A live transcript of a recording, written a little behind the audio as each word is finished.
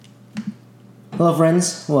Hello,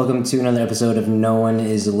 friends. Welcome to another episode of No One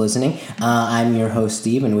Is Listening. I'm your host,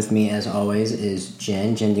 Steve, and with me, as always, is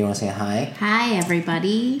Jen. Jen, do you want to say hi? Hi,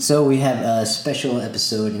 everybody. So we have a special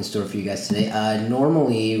episode in store for you guys today.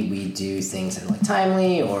 Normally, we do things that are like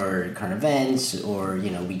timely or current events, or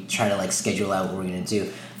we try to schedule out what we're gonna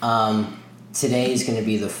do. Today is going to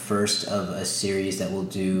be the first of a series that we'll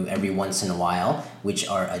do every once in a while, which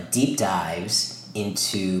are deep dives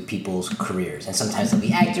into people's careers. And sometimes they'll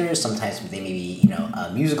be actors, sometimes they may be,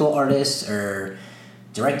 musical artists or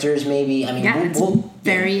directors maybe. I mean, we'll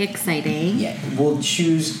very exciting. Yeah, we'll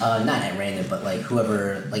choose, not at random, but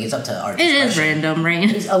whoever, it's up to our discretion. It is random,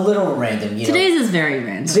 right? It's a little random, Today's is very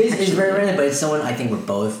random. Today's is very random, but it's someone I think we're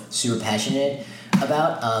both super passionate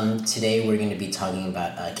about. Today we're going to be talking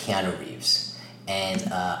about Keanu Reeves. And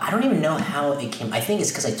I don't even know how it came. I think it's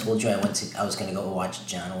because I told you I was going to go watch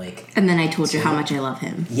John Wick. And then I told you how much I love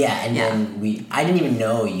him. Yeah, and then I didn't even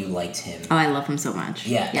know you liked him. Oh, I love him so much.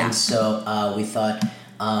 Yeah. And so we thought,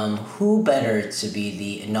 who better to be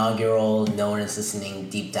the inaugural No One Is Listening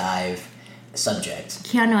deep dive subject?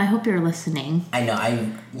 Keanu, I hope you're listening. I know.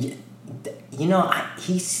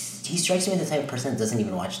 He strikes me as the type of person that doesn't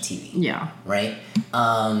even watch TV. Yeah. Right?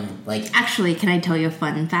 Actually, can I tell you a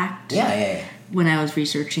fun fact? Yeah. When I was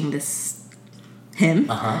researching him,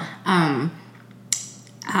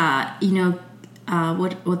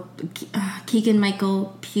 Keegan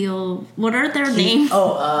Michael Peele, what are their names?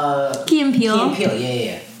 Key and Peele. Key and Peele,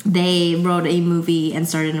 yeah. They wrote a movie and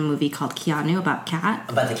started a movie called Keanu about cat.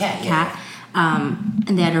 About the cat, yeah.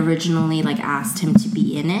 And they had originally asked him to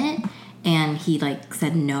be in it, and he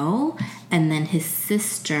said no. And then his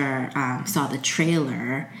sister saw the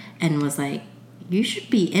trailer and was like, "You should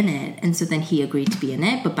be in it." And so then he agreed to be in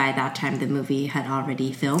it, but by that time the movie had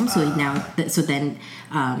already filmed. So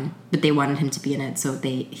but they wanted him to be in it, so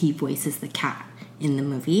he voices the cat in the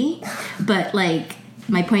movie. But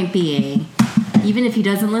my point being, even if he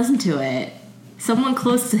doesn't listen to it, someone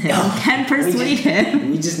close to him can persuade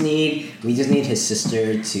him. We just need his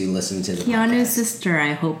sister to listen to the Keanu's podcast. sister,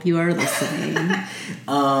 I hope you are listening.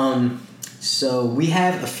 So we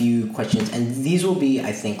have a few questions, and these will be,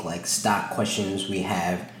 I think, stock questions we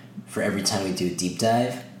have for every time we do a deep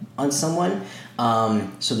dive on someone.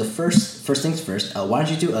 So the first things first, why don't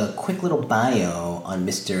you do a quick little bio on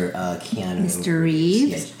Mr. Keanu Mr.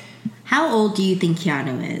 Reeves? Yes. How old do you think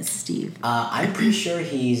Keanu is, Steve? I'm pretty sure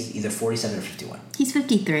he's either 47 or 51. He's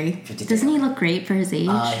 53. Doesn't he look great for his age?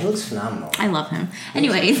 He looks phenomenal. I love him.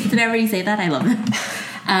 Anyways, did I already say that? I love him.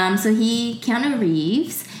 Keanu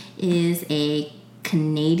Reeves is a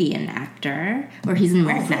Canadian actor, or he's an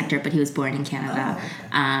American actor, but he was born in Canada.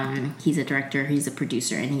 He's a director, he's a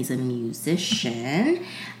producer, and he's a musician.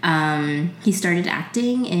 He started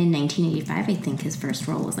acting in 1985. I think his first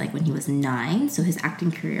role was when he was 9. So his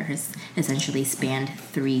acting career has essentially spanned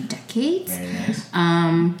 3 decades. Very nice.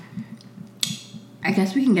 I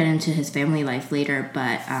guess we can get into his family life later,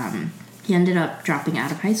 but he ended up dropping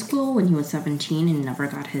out of high school when he was 17 and never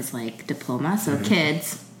got his diploma. So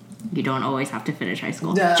kids, you don't always have to finish high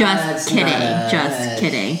school. No, Just kidding. Just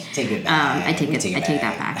kidding. Take it back. I take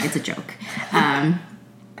that back. It's a joke.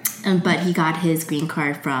 But he got his green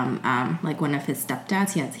card from one of his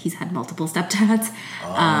stepdads. He's had multiple stepdads.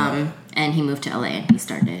 And he moved to LA and he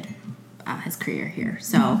started his career here.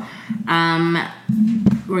 So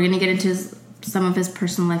we're gonna get into some of his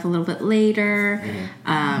personal life a little bit later.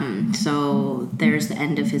 So there's the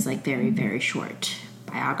end of his very, very short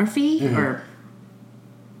biography or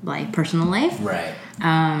personal life. Right.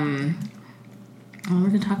 And we're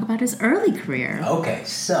going to talk about his early career. Okay,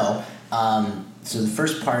 so the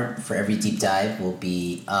first part for every deep dive will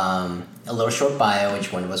be a little short bio,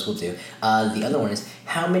 which one of us will do. The other one is,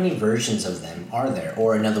 how many versions of them are there?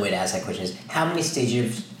 Or another way to ask that question is, how many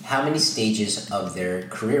stages of their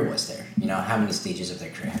career was there? How many stages of their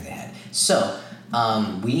career have they had? So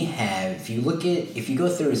we have, if you go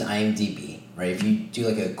through his IMDb, right? If you do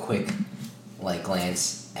a quick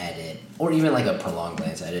glance at it, or even a prolonged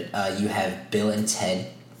glance at it, you have Bill and Ted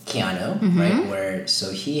Keanu, right?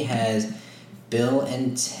 So he has Bill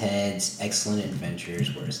and Ted's Excellent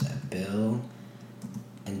Adventures. Where is that? Bill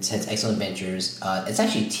and Ted's Excellent Adventures. It's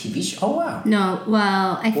actually a TV show. Oh, wow. No,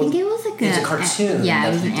 I think it was it's a cartoon. Yeah,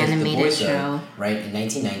 it was an animated show. Right, in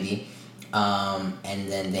 1990. And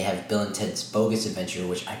then they have Bill and Ted's Bogus Adventure,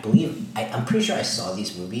 which I believe, I'm pretty sure I saw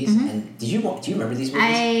these movies. And do you remember these movies?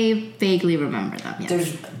 I vaguely remember them,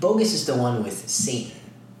 yes. Bogus is the one with Satan,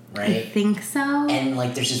 right? I think so. And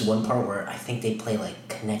there's this one part where I think they play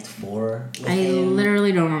Connect 4 with I him.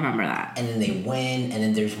 literally don't remember that. And then they win, and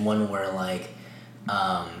then there's one where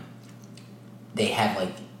they have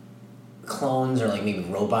clones or like maybe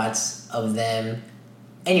robots of them.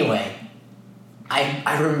 Anyway,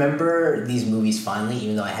 I remember these movies fondly,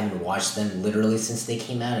 even though I haven't watched them literally since they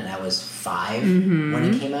came out, and I was 5 when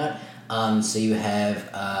it came out. So you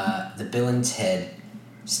have the Bill and Ted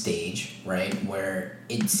stage, right, where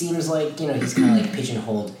it seems like, you know, he's kind of like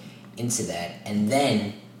pigeonholed into that, and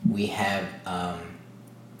then we have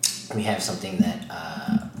something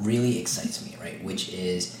that really excites me, right, which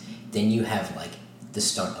is then you have like the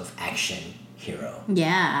start of action hero.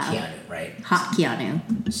 Yeah. Keanu, right? Hot Keanu.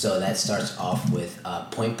 So that starts off with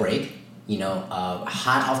Point Break, you know,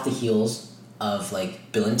 hot off the heels of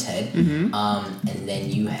like Bill and Ted. And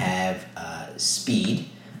then you have Speed,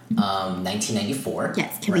 1994.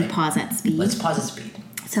 Yes, can right? we pause at Speed? Let's pause at Speed.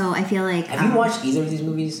 So I feel like... Have you watched either of these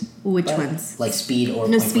movies? Which ones? Like Speed or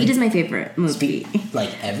No, Point Speed Break? is my favorite movie. Speed,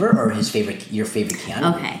 like ever, or your favorite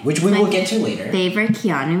Keanu Okay. movie? Which we will get to later. Favorite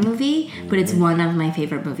Keanu movie, but it's one of my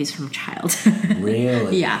favorite movies from childhood.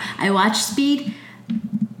 Really? Yeah. I watched Speed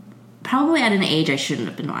probably at an age I shouldn't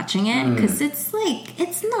have been watching it, because it's like,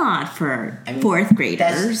 it's not for fourth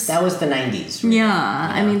graders. That was the 90s, right?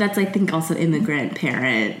 Yeah. I mean, that's, I think, also immigrant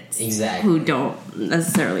parents Exactly. who don't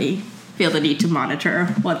necessarily feel the need to monitor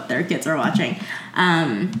what their kids are watching.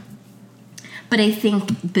 But I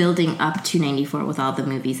think building up to 94 with all the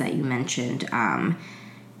movies that you mentioned,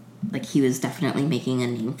 like he was definitely making a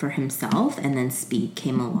name for himself, and then Speed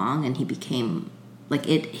came along and he became like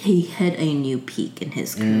he hit a new peak in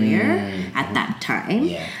his career at that time.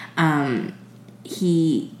 Yeah.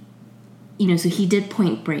 He, you know, so he did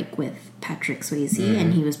Point Break with Patrick Swayze,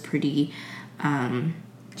 and he was pretty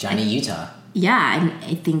Johnny Utah. yeah, and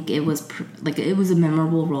I think it was it was a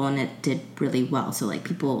memorable role, and it did really well. So like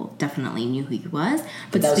people definitely knew who he was.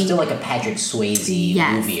 But that was still like a Patrick Swayze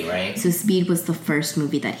movie, right? So Speed was the first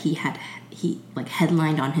movie that he like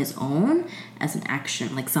headlined on his own as an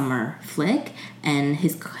action like summer flick, and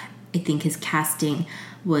I think his casting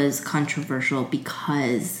was controversial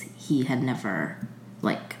because he had never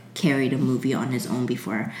like carried a movie on his own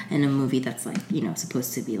before, and a movie that's like, you know,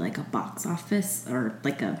 supposed to be like a box office or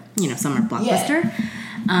like a, you know, summer blockbuster.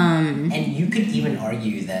 Yeah. And you could even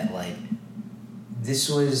argue that like this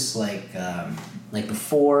was like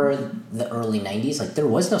before the early 90s, like there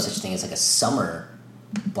was no such thing as like a summer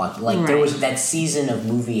block, like there was that season of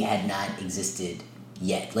movie had not existed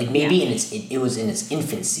yet. Like maybe it was in its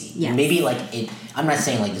infancy. Yes. Maybe like I'm not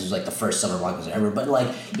saying like this was like the first summer blockbuster ever, but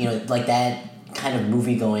like, you know, like that kind of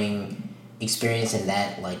movie going experience in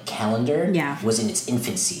that like calendar was in its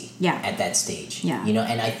infancy at that stage. Yeah. You know,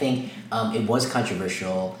 and I think it was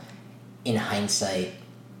controversial in hindsight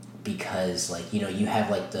because like, you know, you have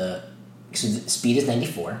like so Speed is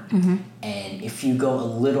 94, and if you go a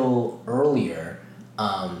little earlier,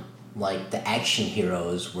 like the action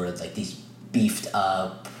heroes were like these beefed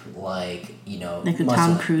up, like, you know, like the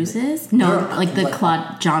Tom Cruises? No, like the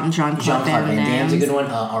Jean-Claude Van Damme's a good one.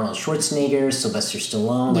 Arnold Schwarzenegger, Sylvester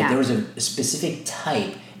Stallone. Like there was a specific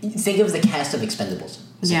type. Think of the cast of Expendables,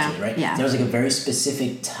 essentially, right? Yeah. There was like a very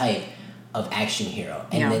specific type of action hero,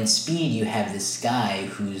 and then Speed, you have this guy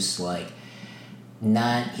who's like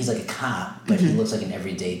he's like a cop, but he looks like an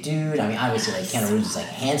everyday dude. I mean, obviously, like Keanu Reeves is like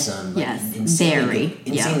handsome, like insanely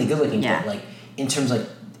good looking, but like in terms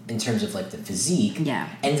of like the physique,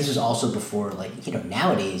 and this was also before, like, you know,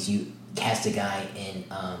 nowadays you cast a guy in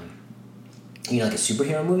you know, like a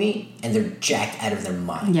superhero movie and they're jacked out of their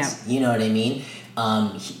minds. You know what I mean?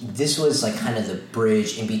 This was like kind of the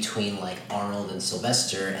bridge in between like Arnold and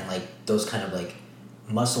Sylvester and like those kind of like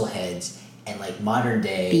muscle heads and like modern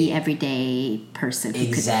day the everyday person who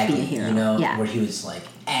could be a hero. You know, where he was like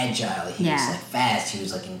agile, he was like fast, he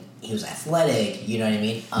was athletic, you know what I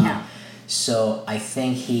mean? So I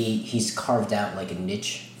think he's carved out like a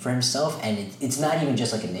niche for himself, and it's not even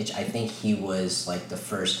just like a niche. I think he was like the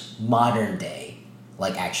first modern day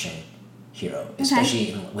like action hero,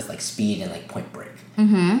 especially with like Speed and like Point Break.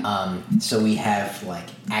 So we have like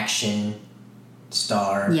action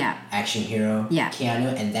star, action hero,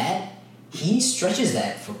 Keanu, and that he stretches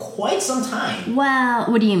that for quite some time. Well,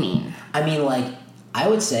 what do you mean? I mean, like, I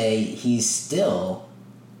would say he's still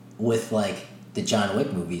with like the John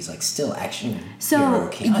Wick movies, like still action hero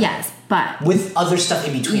Keanu. Yes, but with other stuff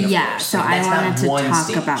in between, of course. So like, I wanted to talk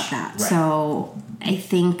stage. about that. Right. So I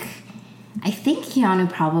think Keanu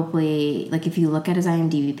probably, like, if you look at his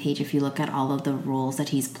IMDb page, if you look at all of the roles that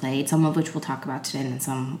he's played, some of which we'll talk about today and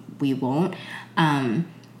some we won't,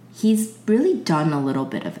 he's really done a little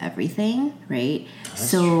bit of everything, right?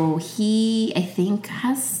 So he, I think,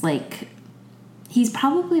 has like, he's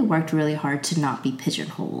probably worked really hard to not be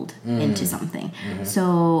pigeonholed into something.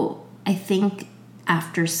 So I think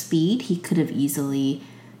after Speed, he could have easily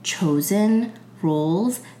chosen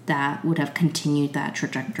roles that would have continued that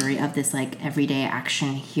trajectory of this like everyday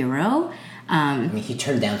action hero. I mean, he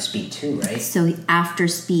turned down Speed too, right? So after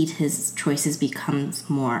Speed, his choices became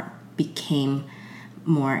more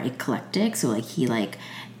eclectic. So like he like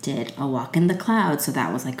did A Walk in the Clouds, so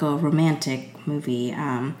that was like a romantic movie.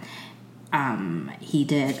 He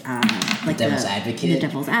did like The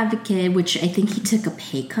Devil's Advocate, which I think he took a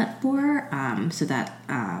pay cut for, so that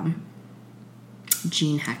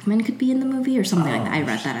Gene Hackman could be in the movie or something like that. I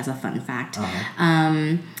read that as a fun fact.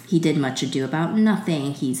 He did Much Ado About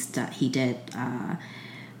Nothing. He did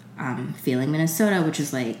Feeling Minnesota, which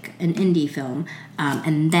is like an indie film.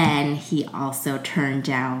 And then he also turned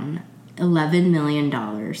down $11 million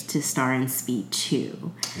to star in Speed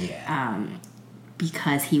 2. Yeah.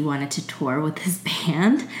 Because he wanted to tour with his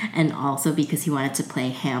band, and also because he wanted to play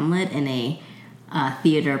Hamlet in a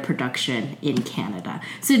theater production in Canada.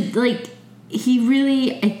 So, like, he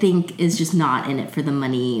really, I think, is just not in it for the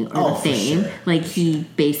money or the fame. Sure. Like, he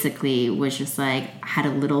basically was just, like, had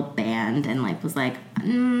a little band and, like, was like,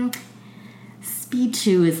 Speed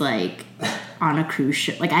 2 is, like, on a cruise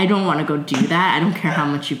ship. Like, I don't want to go do that. I don't care how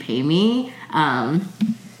much you pay me.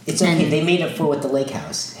 It's okay. They made it for with the Lake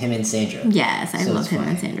House, him and Sandra. Yes, I love him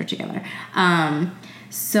and Sandra together.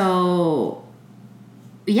 So,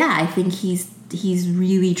 yeah, I think he's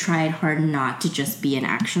really tried hard not to just be an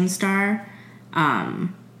action star.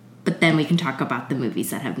 But then we can talk about the movies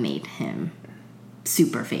that have made him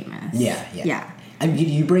super famous. Yeah. I mean,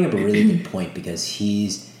 you bring up a really good point because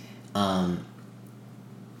he's... I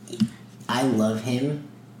love him,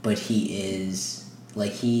 but he is...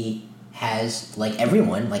 Like, he... has, like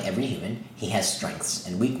everyone, like every human, he has strengths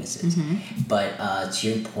and weaknesses. But to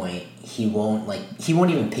your point, he won't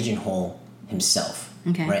even pigeonhole himself.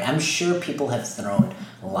 Okay. Right? I'm sure people have thrown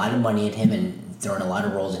a lot of money at him and thrown a lot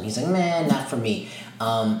of roles, and he's like, man, not for me.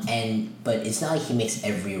 But it's not like he makes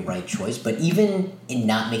every right choice. But even in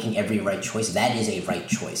not making every right choice, that is a right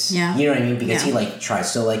choice. Yeah. You know what I mean? Because he like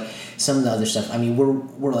tries. So like some of the other stuff. I mean,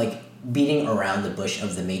 we're like beating around the bush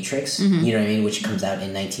of The Matrix, you know what I mean, which comes out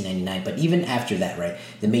in 1999. But even after that, right,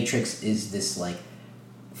 The Matrix is this, like,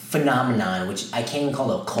 phenomenon, which I can't even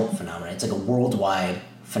call it a cult phenomenon. It's, like, a worldwide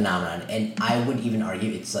phenomenon. And I would even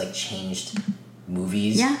argue it's, like, changed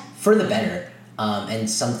movies for the better. And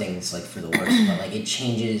some things, like, for the worse. But, like, it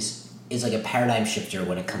changes... Is like a paradigm shifter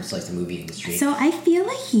when it comes to like the movie industry. So I feel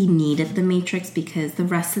like he needed The Matrix because the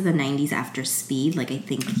rest of the 90s after Speed, like I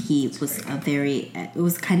think he was it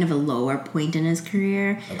was kind of a lower point in his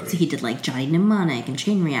career. Agreed. So he did like Johnny Mnemonic and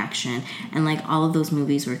Chain Reaction, and like all of those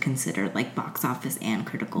movies were considered like box office and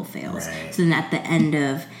critical fails. Right. So then at the end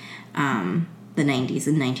of the 90s,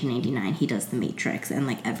 in 1999, he does The Matrix, and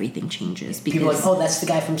like everything changes. Because, people are like, oh, that's the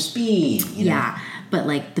guy from Speed. You know? Yeah, but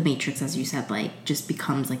like The Matrix, as you said, like just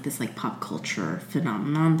becomes like this like pop culture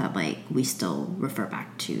phenomenon that like we still refer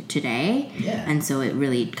back to today. Yeah. And so it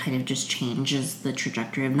really kind of just changes the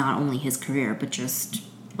trajectory of not only his career, but just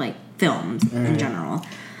like films in general.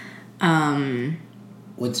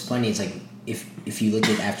 What's funny is like if you look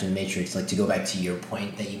at after The Matrix, like to go back to your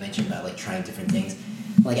point that you mentioned about like trying different things,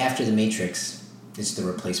 like after The Matrix, it's The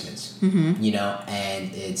Replacements, you know,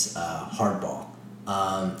 and it's Hardball.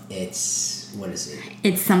 It's what is it?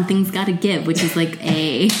 It's Something's Gotta Give, which is like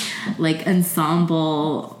a like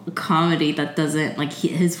ensemble comedy that doesn't like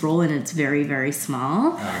his role in it's very, very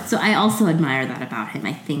small. So I also admire that about him.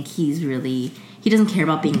 I think he doesn't care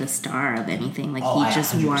about being the star of anything. Like he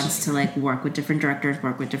just 100%. wants to like work with different directors,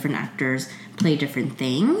 work with different actors, play different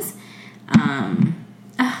things.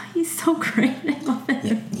 He's so great. I love it.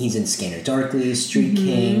 Yeah, he's in Scanner Darkly, Street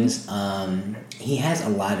Kings. He has a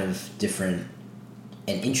lot of different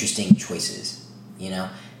and interesting choices, you know,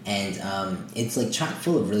 and it's like chock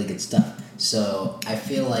full of really good stuff. So I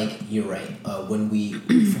feel like you're right. When we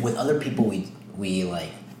with other people we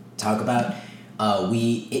like talk about,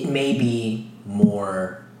 it may be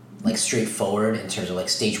more like straightforward in terms of like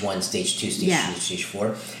stage 1, stage 2, stage 3, stage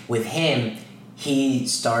 4. With him, he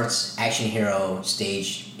starts action hero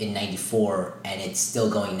stage in 94 and it's still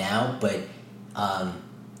going now, but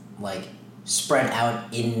like spread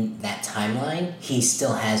out in that timeline, he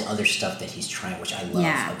still has other stuff that he's trying, which I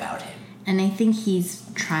love about him. And I think he's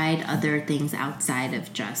tried other things outside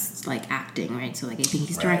of just like acting, right? So like I think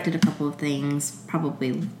he's directed a couple of things,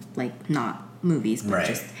 probably like not movies, but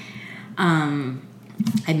just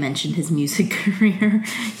I mentioned his music career.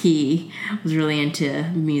 He was really into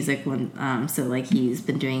music when, so like he's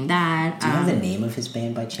been doing that. Do you have the name of his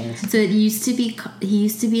band by chance? So he used to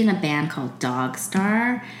be in a band called Dog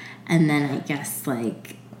Star, and then I guess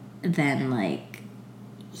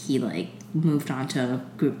he like moved on to a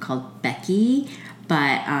group called Becky.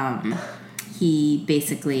 but he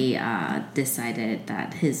basically decided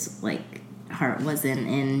that his like heart wasn't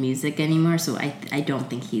in music anymore. So I don't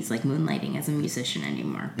think he's like moonlighting as a musician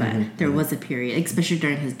anymore. But there was a period, especially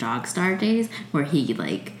during his Dog Star days, where he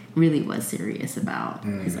like really was serious about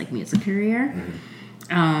his like music career.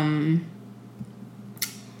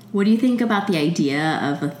 What do you think about the idea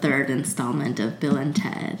of a third installment of Bill and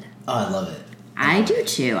Ted? Oh, I love it. I do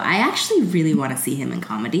too. I actually really want to see him in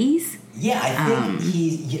comedies. Yeah, I think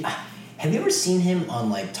he's... Have you ever seen him on,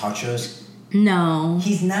 like, talk shows? No.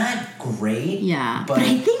 He's not great. Yeah. But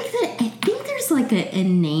I think there's, like, an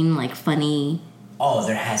inane, like, funny... Oh,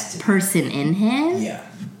 there has to be. ...person in him. Yeah.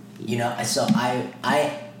 You know, so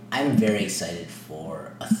I'm very excited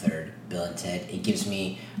for a third Bill and Ted. It gives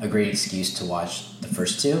me a great excuse to watch the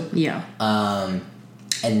first two. Yeah.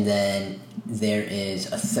 And then there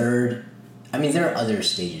is a third... I mean, there are other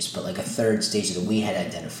stages, but, like, a third stage that we had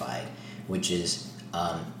identified, which is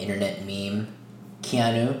internet meme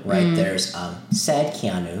Keanu, right? There's sad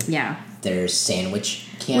Keanu. Yeah. There's sandwich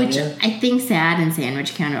Keanu. Which I think sad and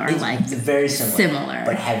sandwich Keanu are, like, very similar.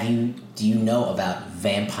 But do you know about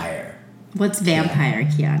vampire? What's vampire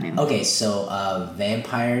Keanu? Okay, so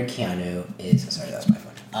vampire Keanu is... Sorry, that's my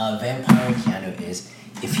phone. Vampire Keanu is,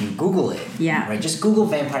 if you Google it, right? Just Google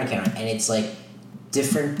vampire Keanu, and it's like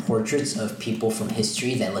different portraits of people from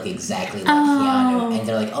history that look exactly like Keanu, and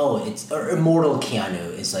they're like, or immortal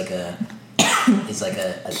Keanu is like a... It's like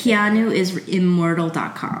a Keanu is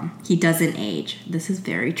immortal.com. He doesn't age. This is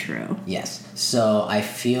very true. Yes. So I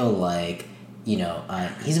feel like, you know,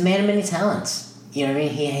 he's a man of many talents. You know what I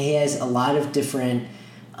mean? He has a lot of different...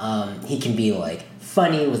 he can be, like,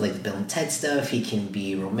 funny with, like, the Bill and Ted stuff. He can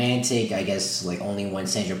be romantic, I guess, like, only when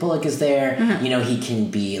Sandra Bullock is there. You know, he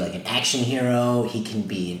can be, like, an action hero. He can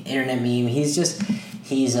be an internet meme.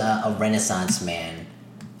 He's a Renaissance man.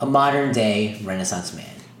 A modern-day Renaissance man.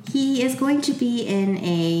 He is going to be in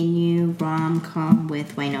a new rom-com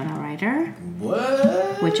with Winona Ryder.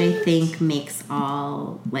 What? Which I think makes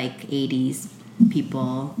all, like, 80s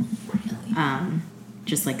people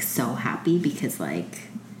just, like, so happy because, like,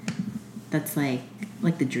 that's, like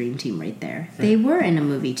the dream team right there. They were in a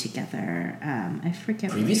movie together. I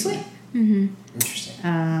forget. Previously? Mm-hmm. Interesting.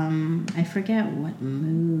 I forget what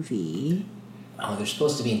movie. Oh, they're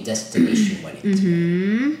supposed to be in Destination Wedding.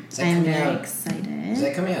 I'm very excited. Is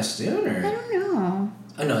that coming out soon, or? I don't know.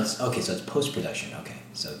 Oh, no, it's... Okay, so it's post-production. Okay,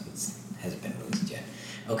 so it hasn't been released yet.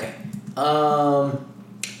 Okay.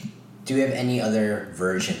 Do we have any other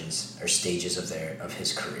versions or stages of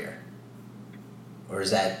his career? Or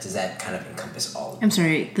does that kind of encompass all of them? I'm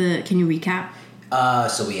sorry, can you recap?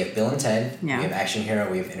 So we have Bill and Ted, yeah. We have Action Hero,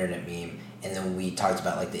 we have Internet Meme, and then we talked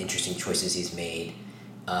about, like, the interesting choices he's made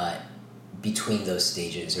between those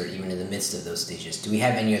stages, or even in the midst of those stages. Do we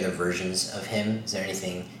have any other versions of him? Is there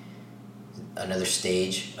another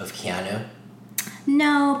stage of Keanu?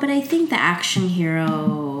 No, but I think the Action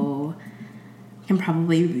Hero can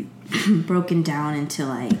probably be broken down into,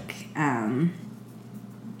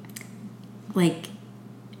 like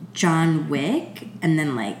John Wick, and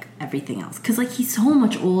then, like, everything else. Because, like, he's so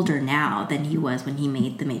much older now than he was when he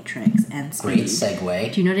made The Matrix and Speed. Great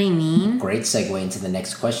segue. Do you know what I mean? Great segue into the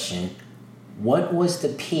next question. What was the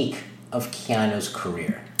peak of Keanu's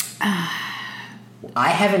career? I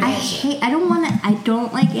have an answer. I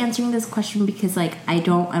don't like answering this question because, like, I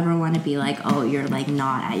don't ever want to be like, oh, you're, like,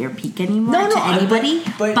 not at your peak anymore to anybody.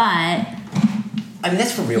 But I mean,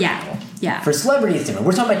 that's for real people. Yeah. For celebrity, it's different.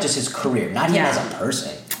 We're talking about just his career, not him as a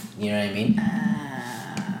person. You know what I mean?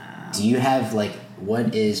 Do you have, like,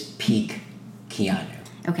 what is peak Keanu?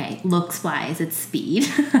 Okay, looks-wise, it's Speed.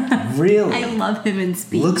 Really? I love him in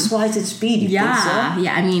Speed. Looks-wise, it's Speed, you think so?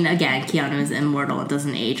 Yeah, I mean, again, Keanu is immortal and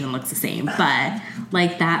doesn't age and looks the same. But,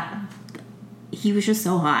 like, that... He was just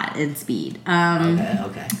so hot in Speed.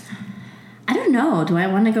 Okay. I don't know. Do I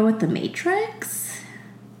want to go with The Matrix?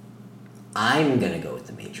 I'm going to go with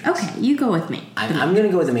The Matrix. Okay, you go with me. I'm going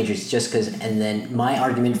to go with The Matrix just because... And then my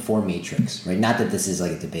argument for Matrix, right? Not that this is,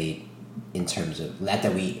 like, a debate in terms of... Not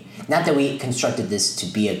that we constructed this to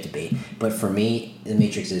be a debate, but for me, The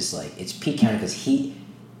Matrix is, like... It's peak Keanu because he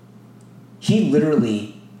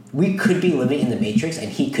literally... We could be living in The Matrix and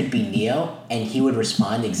he could be Neo and he would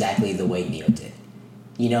respond exactly the way Neo did.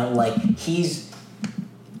 You know? Like, he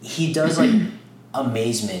does, like,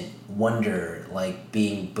 amazement, wonder, like,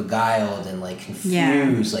 being beguiled and, like, confused.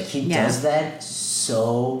 Yeah. Like, he does that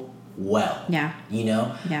so well. Yeah. You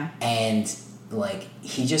know? Yeah. And, like,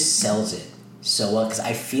 he just sells it so well because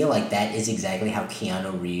I feel like that is exactly how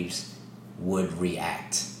Keanu Reeves would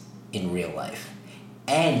react in real life.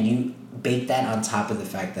 And you bake that on top of the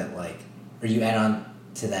fact that, like... Or you add on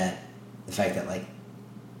to that the fact that, like,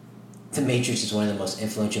 The Matrix is one of the most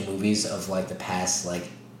influential movies of like the past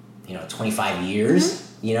 25 years.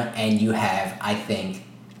 And you have, I think,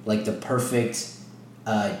 like the perfect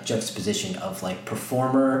juxtaposition of like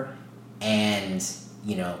performer and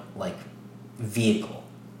like vehicle.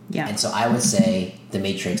 Yeah. And so I would say The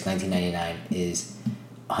Matrix 1999 is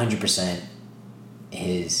 100%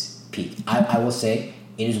 his peak. I will say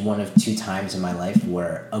it is one of 2 times in my life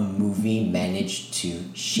where a movie managed to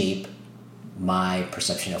shape my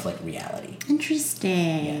perception of like reality.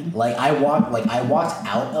 Interesting. Yeah. Like I walked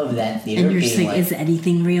out of that theater and you're just like, is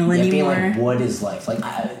anything real anymore? Being like, what is life? Like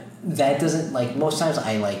that doesn't like most times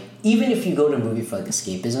I like even if you go to a movie for like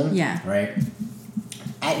escapism, right?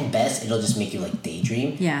 At best, it'll just make you like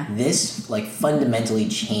daydream. Yeah. This like fundamentally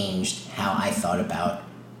changed how I thought about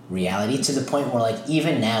reality to the point where like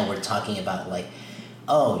even now we're talking about like,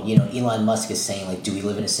 oh, Elon Musk is saying like, do we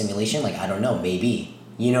live in a simulation? Like I don't know, maybe.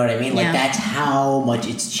 You know what I mean? Like that's how much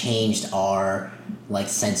it's changed our like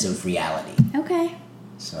sense of reality. Okay.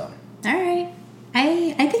 So. All right.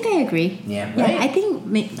 I think I agree. Yeah. Right? Yeah.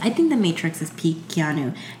 I think The Matrix is peak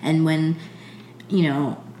Keanu, and when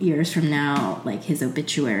years from now, like his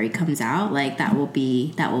obituary comes out, like that will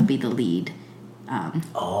be the lead.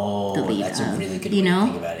 The lead that's of, a really good way to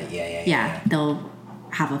think about it. Yeah. They'll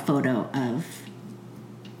have a photo of,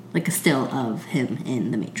 like a still of him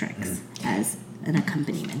in The Matrix as an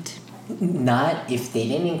accompaniment. Not if they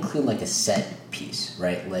didn't include like a set piece,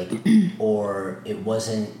 right? Like, or it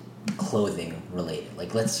wasn't clothing related.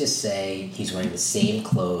 Like, let's just say he's wearing the same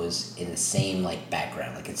clothes in the same like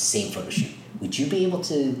background, like it's the same photo shoot. Would you be able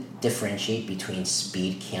to differentiate between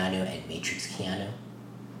Speed Keanu and Matrix Keanu?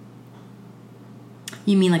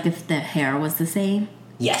 You mean like if the hair was the same?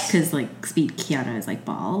 Yes. Because like Speed Keanu is like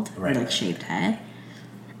bald right, or like shaved head.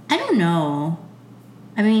 I don't know.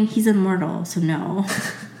 I mean, he's immortal, so no.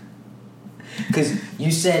 Because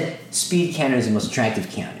you said Speed Keanu is the most attractive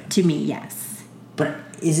Keanu. To me, yes. But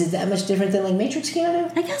is it that much different than like Matrix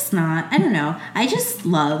Keanu? I guess not. I don't know. I just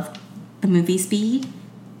love the movie Speed.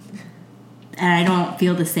 And I don't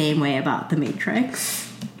feel the same way about The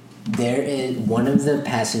Matrix. There is one of the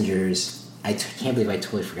passengers, I can't believe I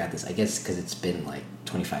totally forgot this. I guess because it's been like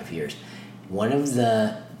 25 years. One of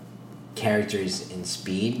the characters in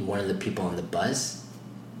Speed, one of the people on the bus,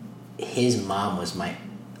 his mom was my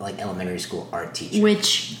like elementary school art teacher.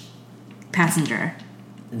 Which passenger?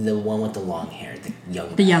 The one with the long hair, the young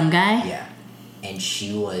guy. The young guy? Yeah. And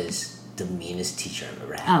she was the meanest teacher I've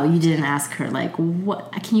ever had. Oh, you didn't ask her, like,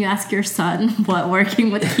 what? Can you ask your son what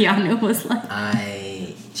working with Keanu was like?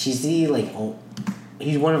 She's the, like,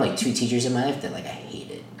 he's one of, like, 2 teachers in my life that, like, I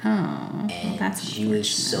hated. Oh, and well, that's she was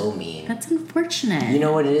so mean. That's unfortunate. You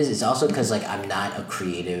know what it is? It's also because, like, I'm not a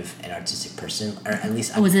creative and artistic person, or at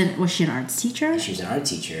least... Was she an arts teacher? She was an art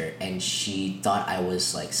teacher, and she thought I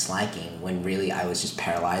was, like, slacking, when really I was just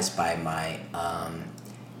paralyzed by my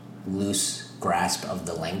loose grasp of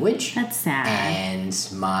the language. That's sad. And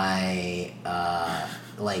my,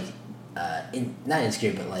 not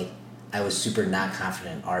insecure, but, like, I was super not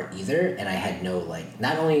confident in art either, and I had no, like,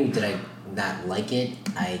 not only did I not like it,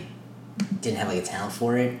 I didn't have, like, a talent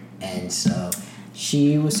for it, and so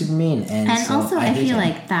she was super mean, and so also I feel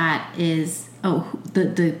like that is,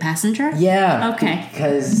 the passenger? Yeah. Okay.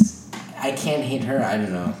 Because I can't hate her, I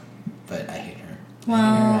don't know, but I hate her.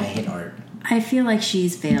 Well, I hate art. I feel like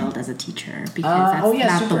she's failed as a teacher, because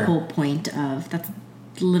that's not the whole point of, that's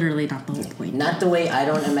literally not the whole point. Not the way I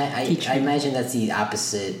don't imagine, I imagine that's the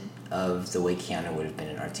opposite of the way Keanu would have been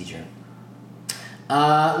an art teacher.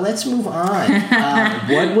 Let's move on.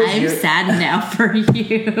 I'm sad now for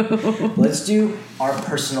you. Let's do our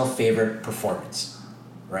personal favorite performance,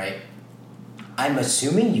 right? I'm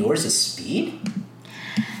assuming yours is Speed?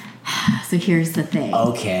 So here's the thing.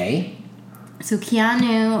 Okay. So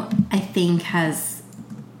Keanu, I think, has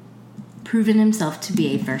proven himself to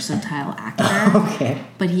be a versatile actor. Okay.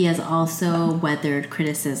 But he has also weathered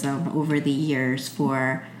criticism over the years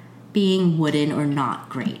for being wooden or not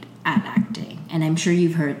great at acting. And I'm sure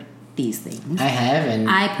you've heard these things. I have, and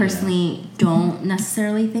I personally don't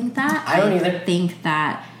necessarily think that. I don't either. Think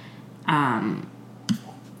that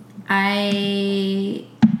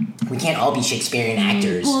we can't all be Shakespearean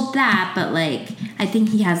actors. Well, but like, I think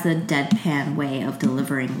he has a deadpan way of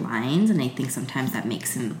delivering lines, and I think sometimes that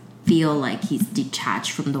makes him feel like he's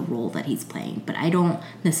detached from the role that he's playing. But I don't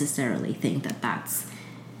necessarily think that that's,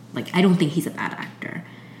 like, I don't think he's a bad actor.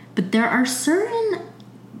 But there are certain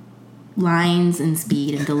lines and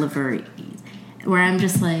speed and delivery where I'm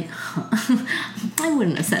just like, I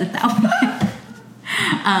wouldn't have said it that way.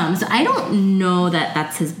 So I don't know that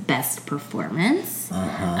that's his best performance.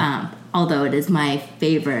 Uh-huh. Although it is my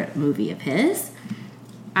favorite movie of his.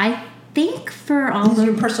 I think for all Who's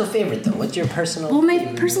your personal favorite, though? What's your personal Well, my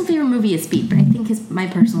favorite? personal favorite movie is Speed, but I think my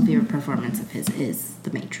personal favorite performance of his is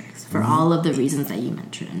The Matrix, for all of the reasons that you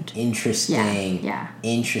mentioned. Interesting. Yeah.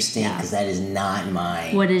 Interesting, Yeah. because that is not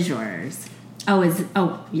mine. What is yours?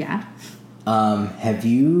 Yeah.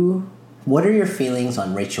 What are your feelings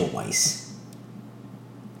on Rachel Weisz?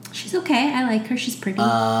 She's okay. I like her. She's pretty.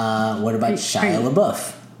 What about Shia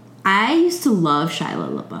LaBeouf? I used to love Shia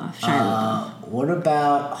LaBeouf. What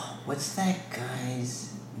about what's that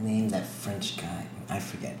guy's name? That French guy, I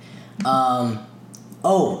forget.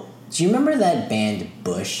 Do you remember that band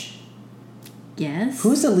Bush? Yes.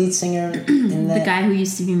 Who's the lead singer in that? The guy who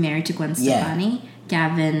used to be married to Gwen Yeah. Stefani?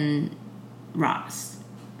 Gavin Rossdale.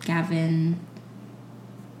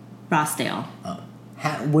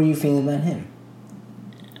 What are you feeling about him?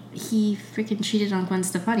 He freaking cheated on Gwen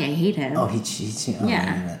Stefani. I hate him. Oh, he cheated.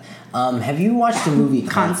 Yeah. Have you watched the movie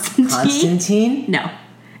Constantine? Constantine? No.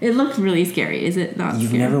 It looked really scary. Is it not You've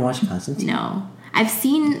scary? never watched Constantine? No. I've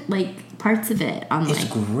seen, parts of it on, It's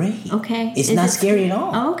great. Okay. It's Is not it scary at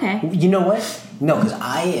all. Oh, okay. You know what? No, because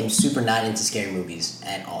I am super not into scary movies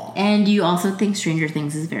at all. And you also think Stranger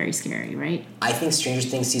Things is very scary, right? I think Stranger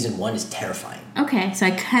Things Season 1 is terrifying. Okay, so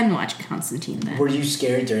I can watch Constantine then. Were you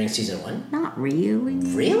scared during Season 1? Not really.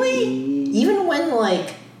 Really? Even when,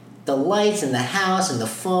 the lights and the house and the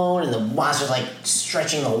phone and the monsters,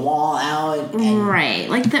 stretching the wall out. And Right.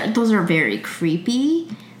 Those are very creepy.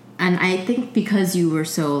 And I think because you were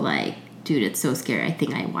so, dude, it's so scary, I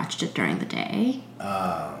think I watched it during the day.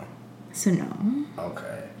 Oh. So no.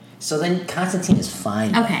 Okay. So then Constantine is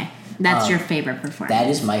fine. Okay. That's your favorite performance. That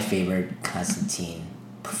is my favorite Constantine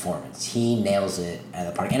performance. He nails it out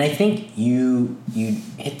of the park. And I think you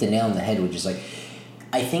hit the nail on the head, which is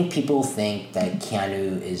I think people think that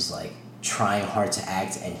Keanu is trying hard to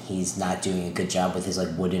act and he's not doing a good job with his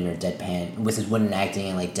wooden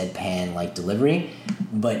acting and deadpan delivery.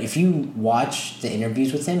 But if you watch the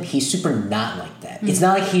interviews with him, he's super not like that. It's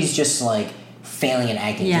not like he's just failing at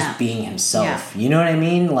acting, just being himself. Yeah. You know what I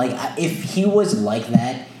mean? If he was like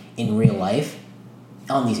that in real life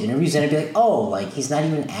on these interviews, then I'd be he's not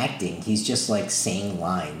even acting. He's just saying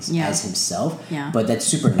lines as himself. Yeah. But that's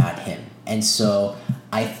super not him. And so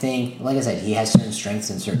I think, like I said, he has certain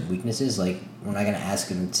strengths and certain weaknesses. We're not going to ask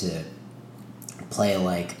him to play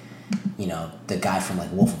the guy from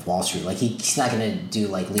Wolf of Wall Street. He's not going to do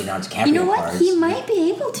Leonardo DiCaprio. You know what? parts. He might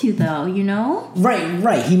be able to, though, you know?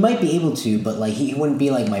 Right. He might be able to, but he wouldn't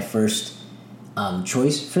be my first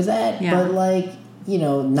choice for that. Yeah. But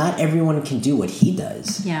not everyone can do what he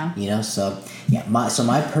does. Yeah. So yeah, my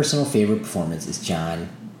personal favorite performance is not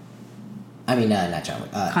John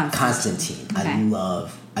Wick. Constantine. Okay. I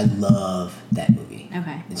love that movie.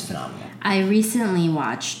 Okay. It's phenomenal. I recently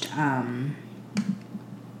watched.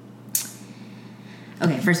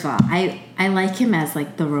 Okay, first of all, I like him as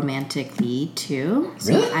the romantic lead too.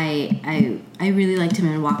 So Really? I really liked him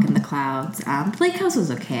in Walk in the Clouds. The Lake House was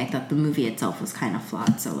okay. I thought the movie itself was kind of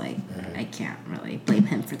flawed, so I can't really blame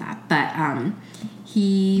him for that. But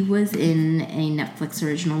he was in a Netflix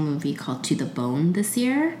original movie called To the Bone this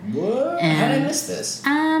year. What? How did I miss this?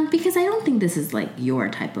 Because I don't think this is your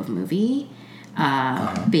type of movie.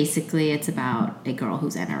 Basically, it's about a girl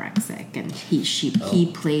who's anorexic, and he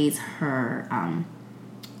plays her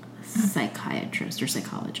psychiatrist or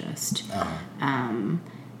psychologist. And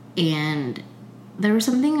there was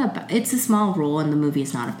something about, it's a small role, and the movie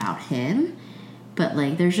is not about him, but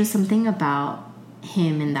there's just something about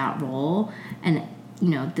him in that role, and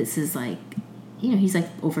this is he's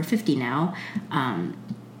over 50 now.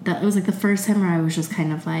 That was the first time where I was just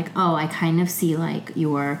kind of I kind of see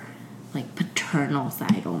your paternal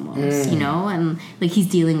side almost, and he's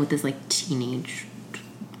dealing with this teenage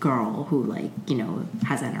girl who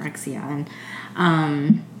has anorexia,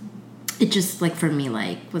 and it just for me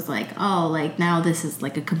was now this is a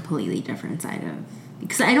completely different side of,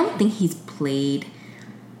 because I don't think he's played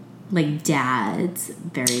dads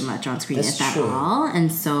very much on screen That's at true. all,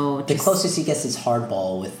 and so The closest he gets is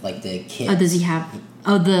hardball with the kids. oh, does he have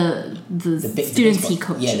the students he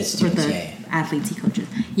baseball. coaches, Yeah, the students, or the yeah. athletes he coaches?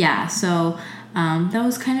 Yeah, so that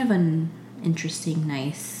was kind of an interesting,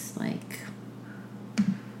 nice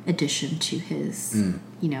addition to his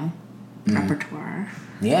repertoire.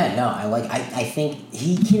 Yeah, no, I think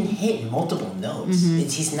he can hit multiple notes.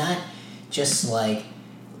 He's not just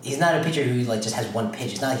he's not a pitcher who Mm-hmm. just has one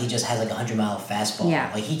pitch. It's not he just has a 100-mile fastball.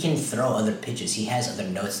 Yeah. He can throw other pitches. He has other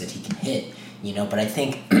notes that he can hit. But I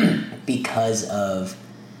think because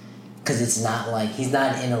it's not he's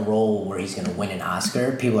not in a role where he's gonna win an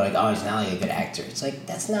Oscar. People are oh, he's not a good actor. It's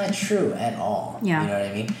that's not true at all. Yeah. You know what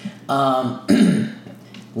I mean?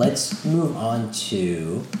 Let's move on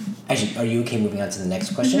to. Actually, are you okay moving on to the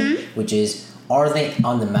next question, which is, are they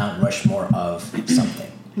on the Mount Rushmore of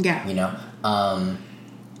something? Yeah. You know?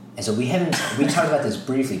 And so we talked about this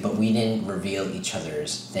briefly, but we didn't reveal each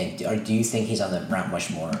other's thing. Do you think he's on the Mount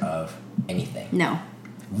Rushmore of anything? No.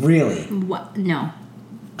 Really? What? No.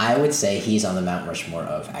 I would say he's on the Mount Rushmore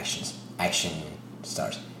of action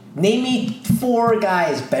stars. Name me 4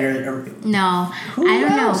 guys better. No. Who I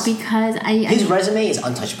don't else? know, because his resume is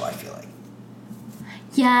untouchable, I feel like.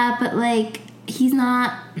 Yeah, but like he's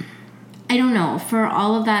not. I don't know. For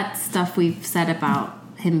all of that stuff we've said about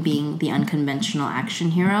him being the unconventional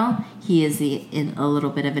action hero, he is in a little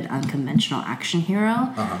bit of an unconventional action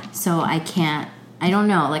hero. So I don't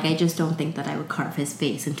know. Like, I just don't think that I would carve his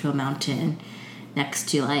face into a mountain next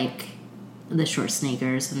to like the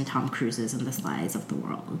Schwarzeneggers and Tom Cruises and the Slies of the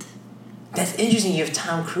world. That's interesting. You have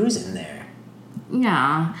Tom Cruise in there.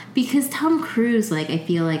 Yeah, because Tom Cruise, like, I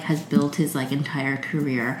feel like has built his like entire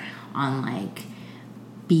career on like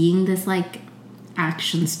being this like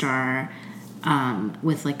action star,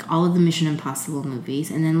 with like all of the Mission Impossible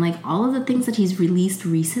movies, and then like all of the things that he's released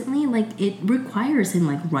recently, like it requires him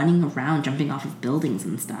like running around, jumping off of buildings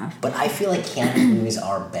and stuff. But I feel like Keanu's movies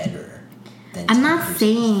are better than I'm Tom not Cruise's.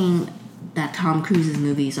 saying that Tom Cruise's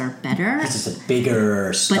movies are better. He's just a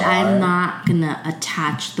bigger star. But I'm not gonna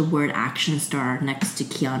attach the word action star next to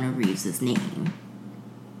Keanu Reeves' name.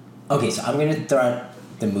 Okay, so I'm gonna throw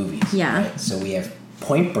out the movies. Yeah. Right? So we have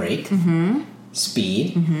Point Break,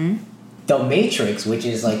 Speed, The Matrix, which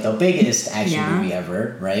is like the biggest action movie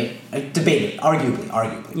ever, right? Debated,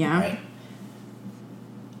 arguably, Yeah. right?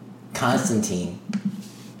 Constantine,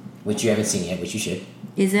 which you haven't seen yet, which you should.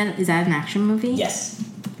 Is that an action movie? Yes.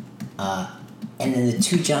 And then the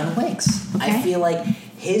 2 John Wicks. Okay. I feel like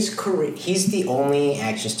his career, he's the only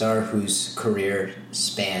action star whose career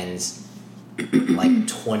spans like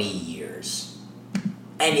 20 years.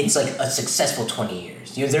 And it's like a successful 20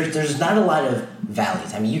 years. You know, there's not a lot of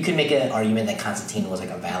valleys. I mean, you could make an argument that Constantine was like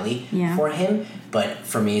a valley for him, but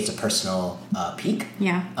for me, it's a personal peak.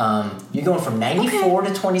 Yeah. You're going from 94 to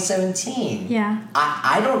 2017. Yeah.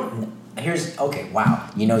 I don't... wow.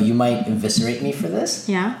 You know, you might eviscerate me for this.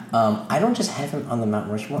 Yeah. I don't just have him on the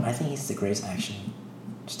Mount Rushmore. I think he's the greatest action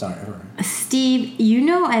star ever. Steve, you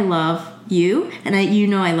know I love you, and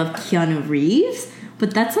I love Keanu Reeves,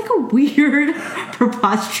 but that's like a weird,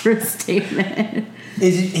 preposterous statement.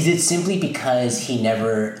 Is it simply because he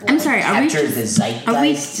never I'm sorry, captured the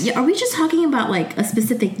zeitgeist? Are we just talking about like a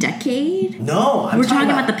specific decade? No, We're talking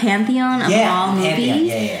about the pantheon of all pantheon, movies.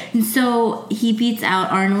 yeah. And so he beats out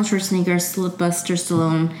Arnold Schwarzenegger, Sylvester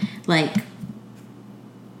Stallone, like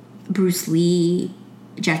Bruce Lee,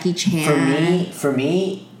 Jackie Chan. For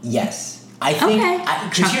me, yes. I think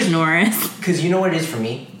Chuck Norris. Because you know what it is for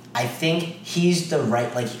me? I think he's the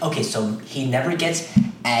right, so he never gets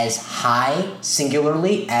as high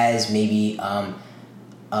singularly as maybe Arnold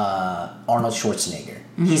Schwarzenegger.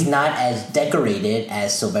 He's not as decorated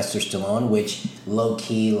as Sylvester Stallone, which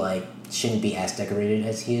low-key, like, shouldn't be as decorated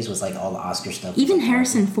as he is with, like, all the Oscar stuff. Even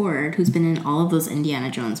Harrison Ford, who's been in all of those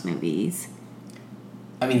Indiana Jones movies.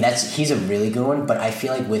 I mean, he's a really good one, but I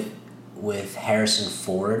feel like with Harrison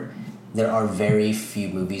Ford, there are very few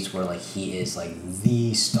movies where, like, he is, like,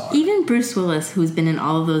 the star. Even Bruce Willis, who's been in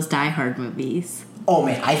all of those Die Hard movies. Oh,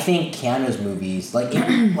 man, I think Keanu's movies,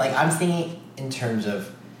 I'm thinking in terms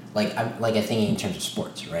of, I'm thinking in terms of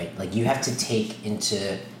sports, right? Like, you have to take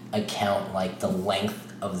into account, like, the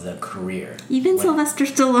length of the career. Even Sylvester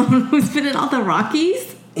Stallone, who's been in all the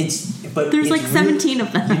Rockies? There's like 17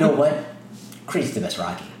 of them. You know what? Creed's the best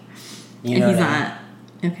Rocky. You know and he's what I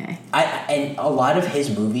mean? not. Okay. And a lot of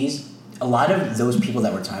his movies, a lot of those people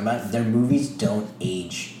that we're talking about, their movies don't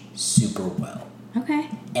age super well. Okay.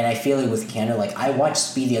 And I feel like with Keanu, like, I watched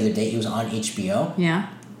Speed the other day. It was on HBO. Yeah.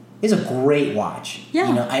 It's a great watch. Yeah.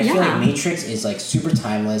 You know, I feel like Matrix is, like, super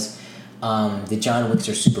timeless. The John Wicks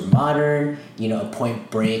are super modern. You know, A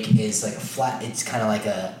Point Break is, like, it's kind of like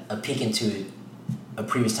a peek into a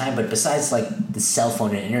previous time. But besides, like, the cell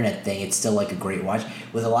phone and internet thing, it's still, like, a great watch.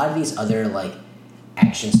 With a lot of these other, like,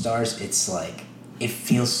 action stars, it's, like, it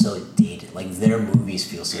feels so dated. Like, their movies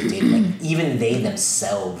feel so dated. Like, even they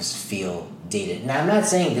themselves feel dated. Now, I'm not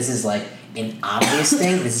saying this is, like, an obvious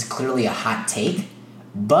thing. This is clearly a hot take.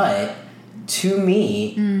 But to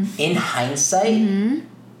me, in hindsight,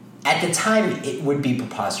 at the time, it would be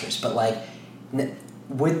preposterous. But, like,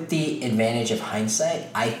 with the advantage of hindsight,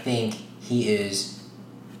 I think he is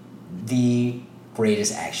the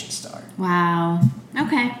greatest action star. Wow.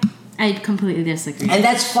 Okay. I completely disagree. And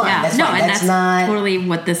that's fine. Yeah. That's no, fine. and That's that's not totally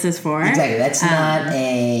what this is for. Exactly. That's not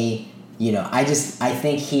a, you know, I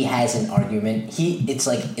think he has an argument. It's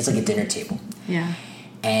like a dinner table. Yeah.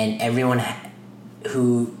 and everyone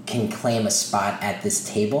who can claim a spot at this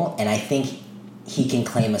table, and I think he can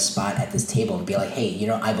claim a spot at this table and be like, hey,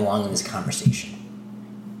 I belong in this conversation.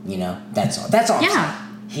 That's all. That's all. Yeah.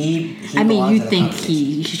 He I mean, you to the think conversation.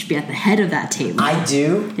 he should be at the head of that table. I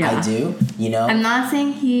do. Yeah. I do. I'm not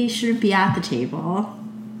saying he shouldn't be at the table.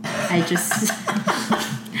 I just...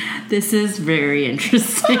 This is very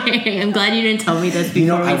interesting. I'm glad you didn't tell me this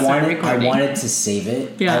before we started recording. I wanted to save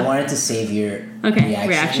it. Yeah. I wanted to save your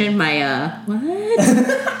reaction. My, what?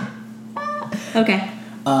 Okay.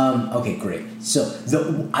 Okay, great. So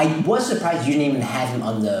I was surprised you didn't even have him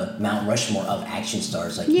on the Mount Rushmore of action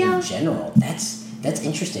stars, like in general. That's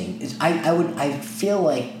interesting. I feel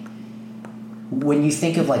like when you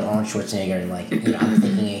think of like Arnold Schwarzenegger and like I'm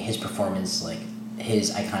thinking of his performance, like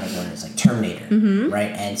his iconic one is like Terminator,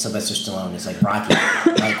 right? And Sylvester Stallone is like Rocky.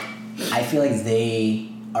 Like I feel like they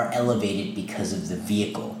are elevated because of the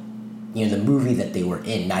vehicle, the movie that they were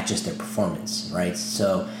in, not just their performance, right?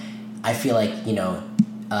 So I feel like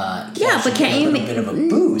but can't you a little bit of a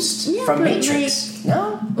boost from Matrix?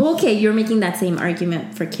 No. Okay, you're making that same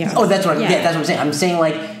argument for Keanu. Oh, that's what. Yeah, that's what I'm saying. I'm saying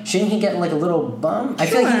like, shouldn't he get like a little bum? I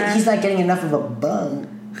feel like he's not getting enough of a bum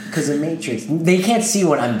because of Matrix. They can't see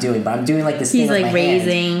what I'm doing, but I'm doing like this. He's thing like with my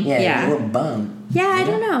raising. hands. Yeah, a little bum. Yeah, I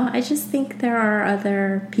don't know. I just think there are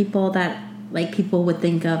other people that like people would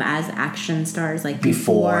think of as action stars like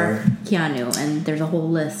before Keanu, and there's a whole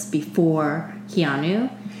list before Keanu.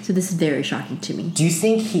 So this is very shocking to me. Do you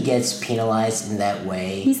think he gets penalized in that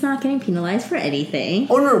way? He's not getting penalized for anything.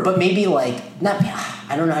 Oh no, but maybe like not.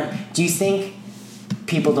 I don't know. Do you think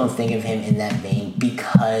people don't think of him in that vein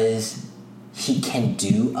because he can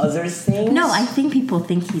do other things? No, I think people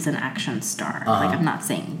think he's an action star. Like I'm not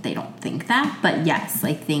saying they don't think that, but yes,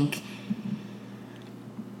 I think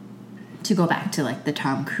to go back to like the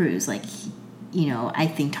Tom Cruise, like I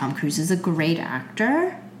think Tom Cruise is a great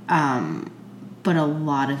actor. But a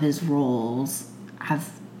lot of his roles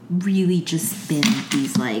have really just been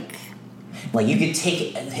these like you could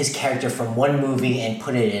take his character from one movie and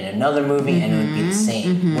put it in another movie and it would be the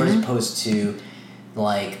same. Whereas opposed to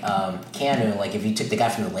like Keanu, like if you took the guy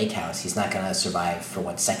from the Lake House, he's not gonna survive for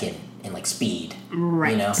 1 second in like Speed.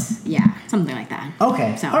 Right. Yeah, something like that.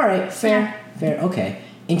 Okay. So, all right. Fair. Okay.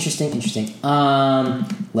 Interesting.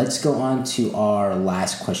 Let's go on to our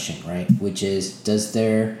last question, right? Which is, does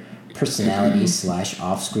their personality /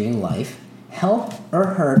 off-screen life help or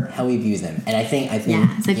hurt how we view them? And I think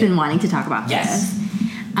yeah, so I've been wanting to talk about this.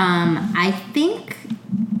 I think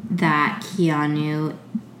that Keanu,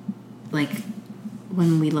 like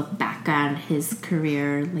when we look back on his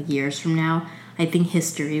career like years from now, I think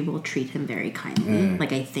history will treat him very kindly.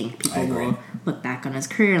 Like I think people will look back on his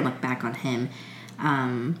career and look back on him.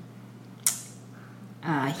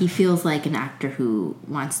 He feels like an actor who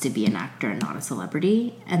wants to be an actor and not a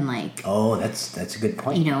celebrity, and like that's a good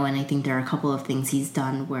point. And I think there are a couple of things he's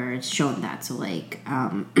done where it's shown that. So like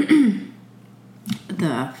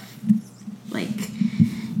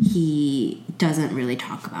he doesn't really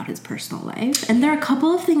talk about his personal life, and there are a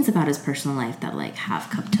couple of things about his personal life that like have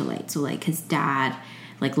come to light. So like his dad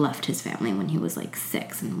like left his family when he was like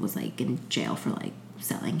 6 and was like in jail for like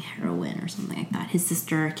selling heroin or something like that. His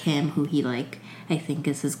sister Kim, who he like I think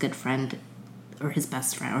is his good friend or his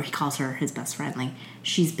best friend, or he calls her his best friend, like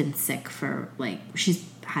she's been sick for like she's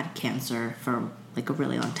had cancer for like a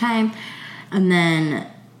really long time. And then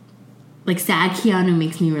like sad Keanu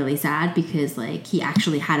makes me really sad because like he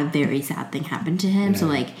actually had a very sad thing happen to him. So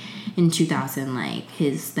like in 2000, like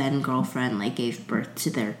his then girlfriend like gave birth to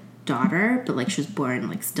their daughter, but like she was born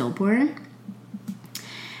like stillborn.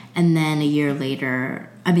 And then a year later,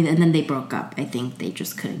 and then they broke up. I think they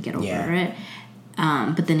just couldn't get over it.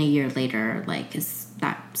 But then a year later, like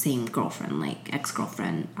that same girlfriend, like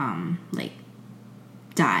ex-girlfriend, like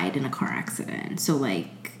died in a car accident. So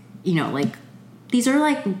like, like these are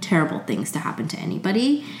like terrible things to happen to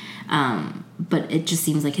anybody. But it just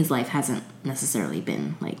seems like his life hasn't necessarily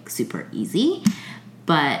been like super easy.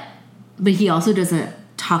 But he also doesn't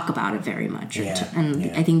talk about it very much.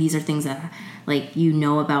 I think these are things that like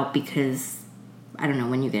about because I don't know,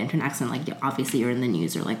 when you get into an accident, like obviously you're in the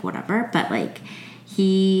news or like whatever, but like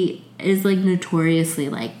he is like notoriously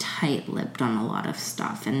like tight-lipped on a lot of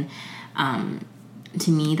stuff. And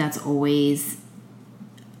to me that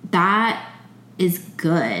is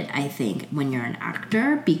good, I think, when you're an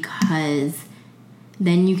actor, because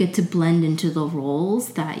then you get to blend into the roles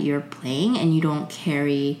that you're playing and you don't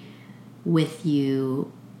carry with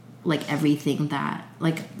you like everything that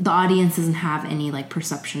like the audience doesn't have any like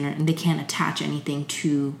perception, and they can't attach anything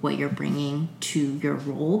to what you're bringing to your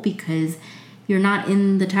role because you're not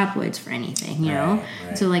in the tabloids for anything, you know?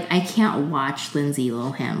 Right. So, like, I can't watch Lindsay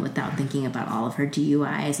Lohan without thinking about all of her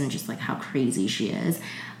DUIs and just, like, how crazy she is.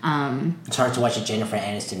 It's hard to watch a Jennifer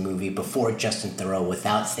Aniston movie before Justin Theroux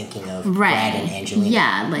without thinking of Right. Brad and Angelina.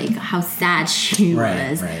 Yeah, like, how sad she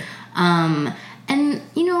was. Right. And,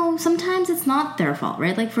 you know, sometimes it's not their fault,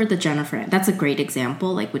 right? Like, for the Jennifer, that's a great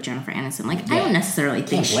example, like, with Jennifer Aniston. Like, I don't necessarily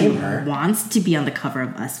think she wants to be on the cover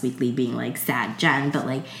of Us Weekly being, like, sad Jen, but,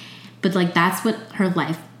 like, that's what her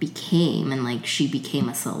life became, and, like, she became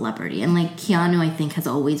a celebrity. And, like, Keanu, I think, has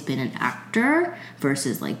always been an actor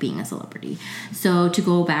versus, like, being a celebrity. So, to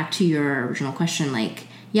go back to your original question, like,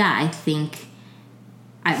 yeah, I think...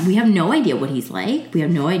 we have no idea what he's like. We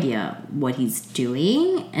have no idea what he's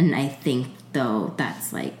doing. And I think, though,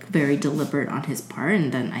 that's, like, very deliberate on his part.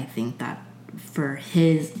 And then I think that for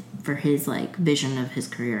his like, vision of his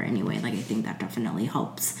career anyway, like, I think that definitely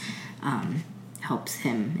helps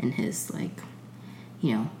him in his, like,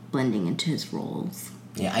 you know, blending into his roles.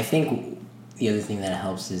 Yeah, I think the other thing that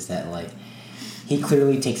helps is that, like, he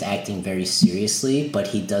clearly takes acting very seriously, but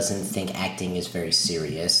he doesn't think acting is very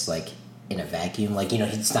serious, like, in a vacuum. Like, you know,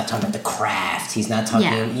 he's not talking about the craft. He's not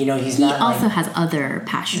talking, you know, he's not... He also has other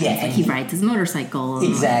passions. Yeah, like, he rides his motorcycle.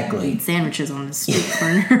 Exactly. And eats sandwiches on the street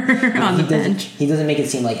corner on the bench. He doesn't make it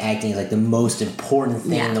seem like acting is, like, the most important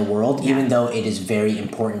thing in the world, even though it is very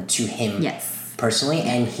important to him personally.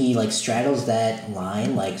 And he, like, straddles that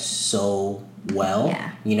line, like, so well.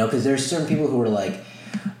 Yeah. You know, because there's certain people who are like,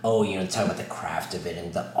 oh, you know, talk about the craft of it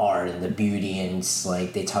and the art and the beauty, and it's,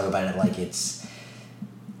 like, they talk about it like it's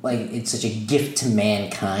such a gift to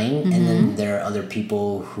mankind. And then there are other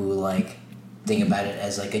people who, like, think about it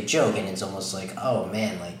as, like, a joke, and it's almost like, oh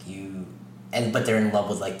man, like, but they're in love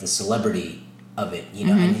with, like, the celebrity of it, you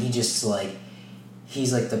know. And he just, like,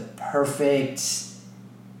 he's, like, the perfect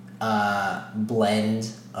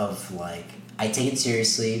blend of, like, I take it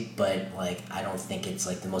seriously, but, like, I don't think it's,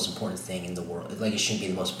 like, the most important thing in the world. Like, it shouldn't be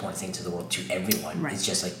the most important thing to the world to everyone. Right. It's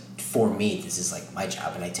just, like, for me, this is, like, my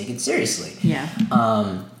job, and I take it seriously. Yeah.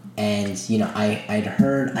 And, you know, I'd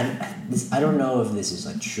heard... I don't know if this is,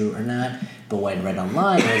 like, true or not, but what I read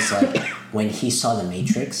online was, like, when he saw The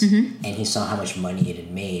Matrix and he saw how much money it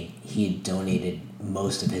had made, he had donated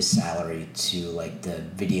most of his salary to, like, the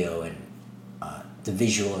video and the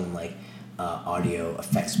visual and, like, audio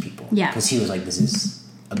effects people. Yeah. Because he was like, this is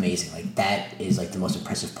amazing. Like, that is, like, the most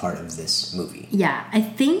impressive part of this movie. Yeah. I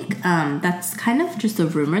think that's kind of just a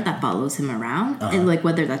rumor that follows him around. And, like,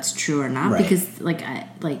 whether that's true or not. Right. Because, like,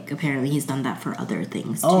 apparently he's done that for other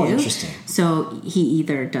things, too. Oh, interesting. So he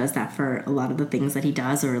either does that for a lot of the things that he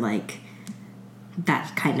does, or, like,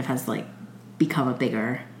 that kind of has, like, become a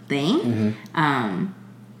bigger thing.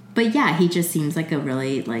 But yeah, he just seems like a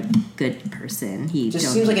really, like, good person. He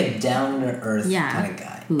just seems like a down-to-earth kind of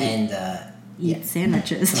guy. And eat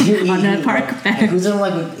sandwiches on a park bench. Who doesn't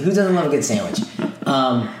love a good sandwich?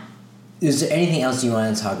 Is there anything else you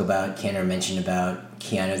want to talk about, Ken, or mention about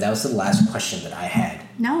Keanu? That was the last question that I had.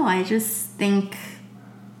 No, I just think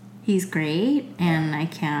he's great, and I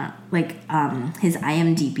can't, like, his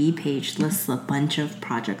IMDb page lists a bunch of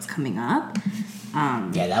projects coming up.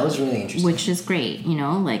 Yeah, that was really interesting. Which is great, you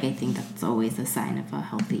know? Like, I think that's always a sign of a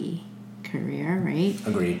healthy career, right?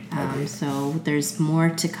 Agreed. So there's more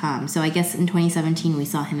to come. So I guess in 2017 we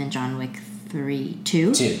saw him in John Wick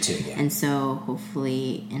 2. 2, yeah. And so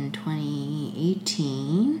hopefully in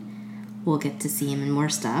 2018 we'll get to see him in more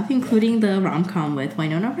stuff, including the rom-com with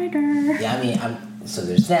Winona Ryder. Yeah, I mean, so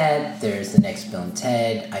there's that. There's the next Bill and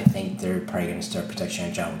Ted. I think they're probably going to start production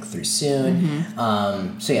on John Wick 3 soon.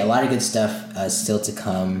 So yeah, a lot of good stuff still to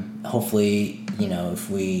come. Hopefully, you know,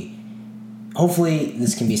 hopefully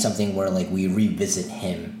this can be something where, like, we revisit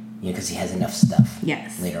him, you know, because he has enough stuff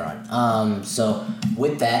later on. So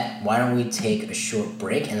with that, why don't we take a short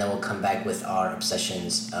break, and then we'll come back with our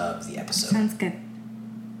obsessions of the episode. Sounds good.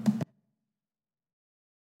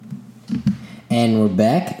 And we're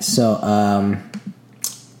back. So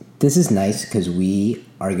this is nice because we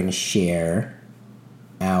are going to share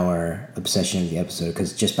our obsession of the episode,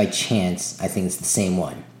 because just by chance, I think it's the same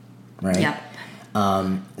one, right? Yep.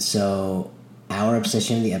 So our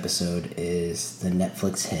obsession of the episode is the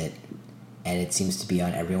Netflix hit, and it seems to be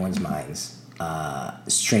on everyone's minds,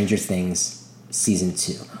 Stranger Things Season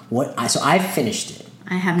 2. So I've finished it.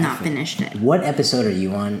 I have not finished it. What episode are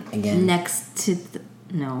you on again? Next to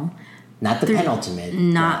no. Not the penultimate.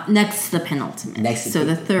 Not next to the penultimate.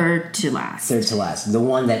 The third to last. Third to last. The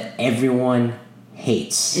one that everyone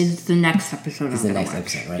hates. Is the next episode. Is the next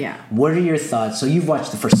episode, right? Yeah. What are your thoughts? So you've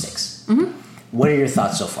watched the first 6. Mm-hmm. What are your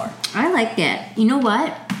thoughts so far? I like it. You know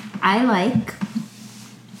what? I like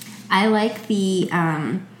the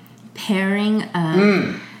pairing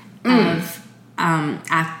of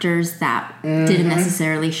actors that didn't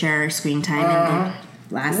necessarily share screen time in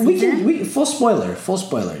the last season. Full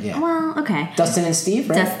spoiler, yeah. Well, okay. Dustin and Steve,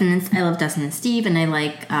 right? I love Dustin and Steve, and I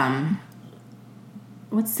like,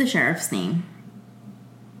 what's the sheriff's name?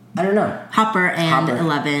 I don't know. Hopper and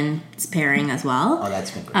Eleven's pairing as well. Oh,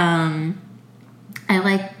 that's been great. I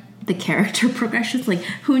like the character progressions. Like,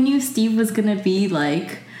 who knew Steve was gonna be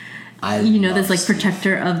like, this like Steve.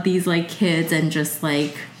 protector of these like kids and just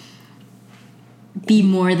like be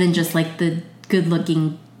more than just like the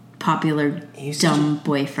good-looking, popular, dumb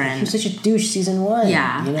boyfriend. He was such a douche season 1.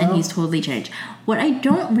 Yeah, you know? and he's totally changed. What I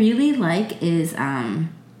don't really like is the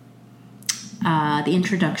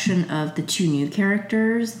introduction of the 2 new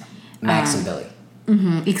characters, Max and Billy.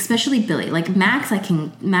 Mm-hmm, especially Billy. Like Max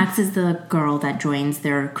is the girl that joins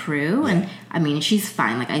their crew, and I mean she's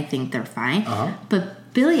fine. Like I think they're fine.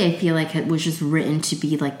 But Billy, I feel like it was just written to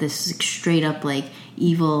be like this straight up like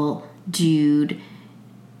evil dude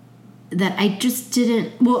that I just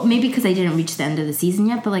didn't. Well, maybe because I didn't reach the end of the season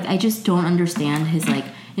yet, but like I just don't understand his like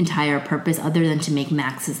entire purpose other than to make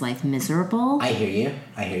Max's life miserable. I hear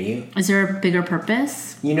you. Is there a bigger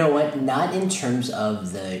purpose? You know what? Not in terms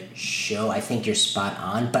of the show. I think you're spot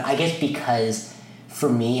on. But I guess because, for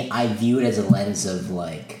me, I view it as a lens of,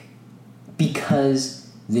 like... Because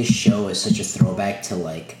this show is such a throwback to,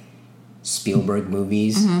 like, Spielberg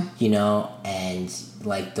movies, you know? And,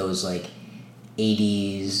 like, those, like,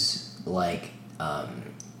 80s, like,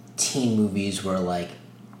 teen movies where, like...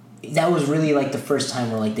 That was really, like, the first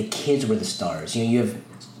time where, like, the kids were the stars. You know, you have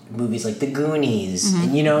movies like The Goonies,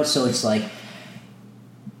 and, you know, so it's, like...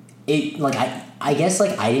 It, like, I guess,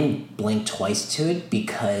 like, I didn't blink twice to it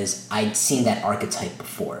because I'd seen that archetype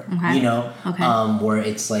before, you know? Where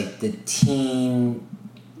it's, like, the teen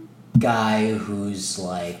guy who's,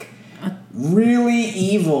 like... really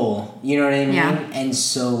evil, you know what I mean? And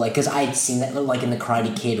so, like, because I had seen that, like, in The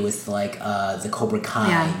Karate Kid with, like, the Cobra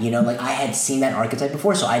Kai, you know? Like, I had seen that archetype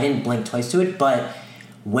before, so I didn't blink twice to it, but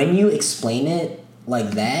when you explain it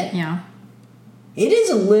like that, it is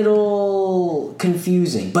a little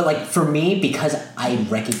confusing. But, like, for me, because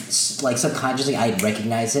like, subconsciously, I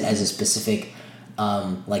recognize it as a specific,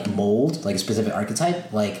 like, mold, like, a specific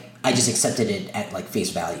archetype, like, I just accepted it at, like,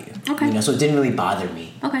 face value. You know, so it didn't really bother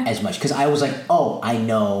me as much. Because I was like, oh, I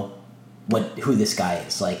know who this guy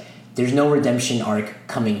is. Like, there's no redemption arc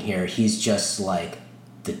coming here. He's just, like,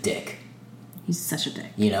 the dick. He's such a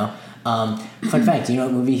dick. You know? Fun fact, do you know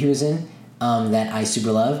what movie he was in that I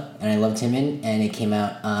super love? And I loved him in, and it came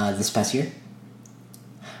out this past year?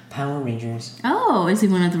 Palour Rangers. Oh, is he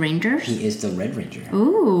one of the Rangers? He is the Red Ranger.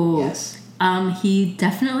 Ooh. Yes. He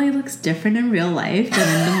definitely looks different in real life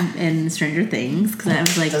than in Stranger Things, because I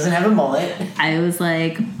was like... Doesn't have a mullet. I was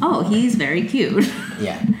like, oh, he's very cute.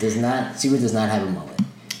 Yeah, Super does not have a mullet.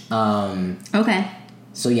 Okay.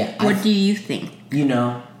 So, yeah. What do you think? You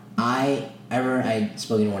know, I'd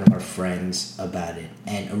spoken to one of our friends about it,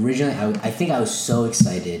 and originally I think I was so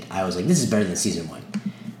excited. I was like, this is better than season 1.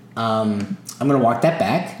 I'm going to walk that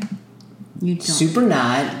back. You don't. Super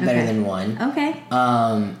not better than 1. Okay.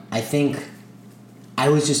 I think I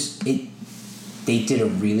was just... They did a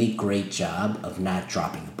really great job of not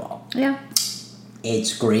dropping the ball. Yeah.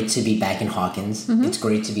 It's great to be back in Hawkins. It's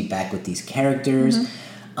great to be back with these characters.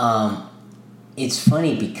 It's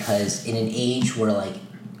funny because in an age where, like,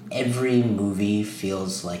 every movie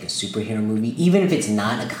feels like a superhero movie, even if it's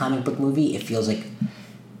not a comic book movie, it feels like...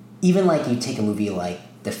 Even, like, you take a movie like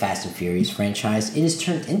the Fast and Furious franchise, it is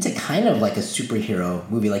turned into kind of like a superhero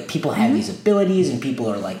movie. Like, people have these abilities, and people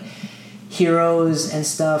are, like, heroes and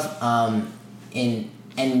stuff. In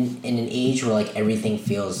an age where, like, everything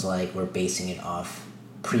feels like we're basing it off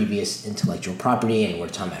previous intellectual property, and we're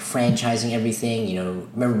talking about franchising everything. You know,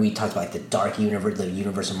 remember we talked about, like, the Dark Universe, the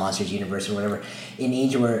Universal Monsters universe or whatever. In an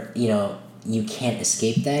age where, you know, you can't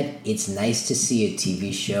escape that, it's nice to see a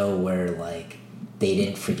TV show where, like, they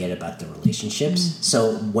didn't forget about the relationships.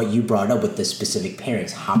 So what you brought up with the specific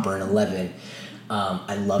pairings, Hopper and Eleven,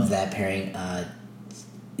 I love that pairing.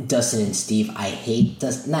 Dustin and Steve, I hate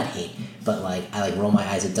not hate, but like I like roll my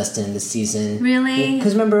eyes at Dustin in this season. Really?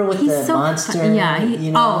 Because remember with He's the so monster,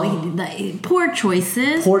 you know? Poor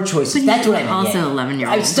choices. Poor choices. But That's what I meant. Also, yeah.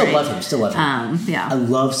 11-year-old. I still love him. Still love him. Yeah. I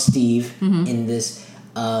love Steve in this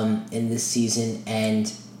season,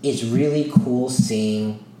 and it's really cool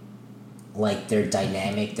seeing like their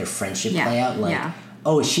dynamic, their friendship play out. Like,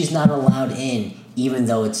 oh, she's not allowed in, even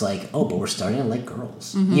though it's like, oh, but we're starting to like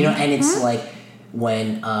girls, you know. And it's like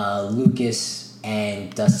when Lucas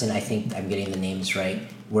and Dustin, I think I'm getting the names right,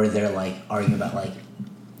 where they're like arguing about like,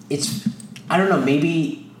 it's, I don't know,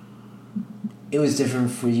 maybe it was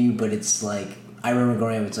different for you, but it's like I remember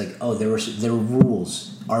growing up. It's like, oh, there were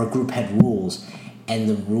rules. Our group had rules, and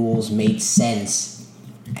the rules made sense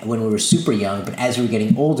when we were super young. But as we were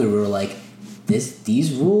getting older, we were like,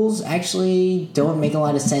 these rules actually don't make a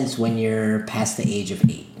lot of sense when you're past the age of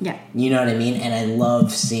 8. Yeah. You know what I mean? And I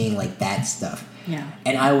love seeing like that stuff. Yeah.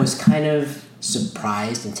 And I was kind of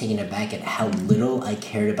surprised and taken aback at how little I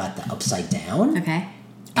cared about the Upside Down. Okay.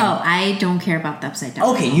 I don't care about the Upside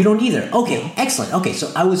Down. Okay, you don't either. Okay, excellent. Okay, so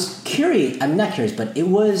I was curious. I'm not curious, but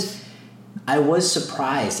I was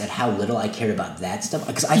surprised at how little I cared about that stuff.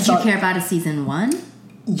 Because Did you care about it season 1?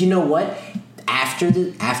 You know what? After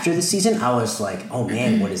the season, I was like, oh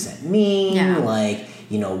man, what does that mean? Yeah. Like,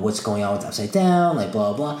 what's going on with Upside Down? Like,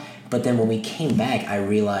 blah, blah, blah. But then when we came back, I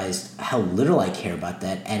realized how little I care about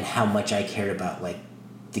that and how much I cared about, like,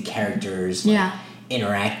 the characters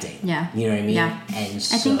interacting. Yeah. You know what I mean? Yeah. And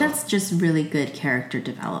so, I think that's just really good character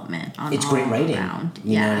development on it's all great writing. around.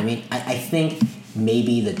 You know what I mean? I think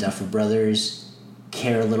maybe the Duffer Brothers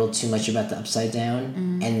care a little too much about the Upside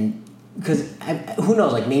Down. And because, who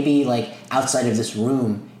knows, like, maybe, like, outside of this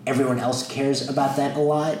room, everyone else cares about that a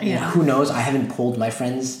lot. Yeah. Who knows? I haven't polled my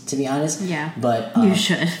friends, to be honest. Yeah. But you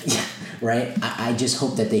should. Yeah, right? I just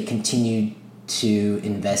hope that they continue to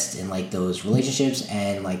invest in, like, those relationships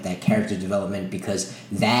and, like, that character development, because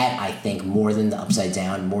that, I think, more than the Upside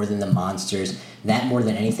Down, more than the monsters, that more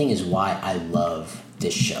than anything is why I love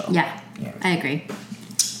this show. Yeah. I agree.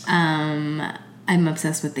 I'm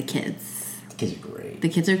obsessed with the kids. The kids are great. The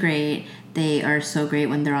kids are great. They are so great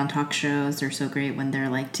when they're on talk shows. They're so great when they're,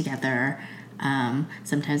 like, together.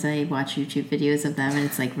 Sometimes I watch YouTube videos of them and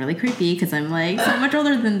it's, like, really creepy because I'm, like, so much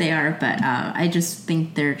older than they are. But I just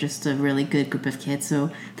think they're just a really good group of kids.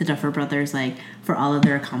 So the Duffer Brothers, like, for all of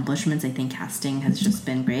their accomplishments, I think casting has just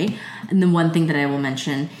been great. And the one thing that I will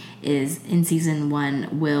mention is in season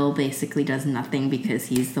 1, Will basically does nothing because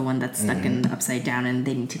he's the one that's stuck in the Upside Down and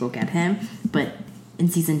they need to go get him. But in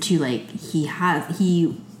season 2, like,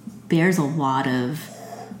 he bears a lot of,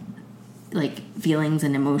 like, feelings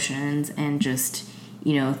and emotions and just,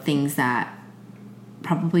 things that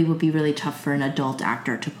probably would be really tough for an adult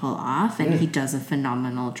actor to pull off, and he does a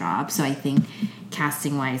phenomenal job. So I think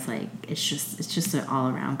casting wise, like, it's just an all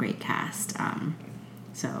around great cast.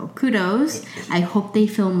 So kudos. I hope they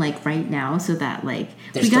film, like, right now so that, like,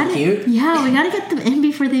 they're still cute. Yeah, we gotta get them in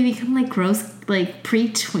before they become, like, gross, like,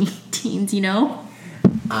 pre-tween teens.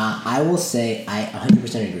 I will say I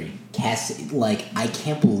 100% agree. Cast, like, I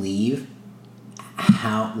can't believe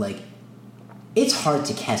how, like, it's hard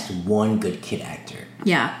to cast one good kid actor.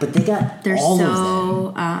 Yeah. But they got all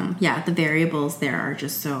of them. The variables there are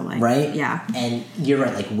just so, like... Right? Yeah. And you're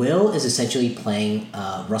right, like, Will is essentially playing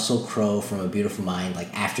Russell Crowe from A Beautiful Mind,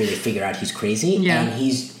 like, after they figure out he's crazy. Yeah. And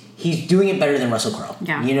he's doing it better than Russell Crowe.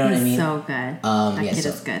 Yeah. You know what I mean? So good. That kid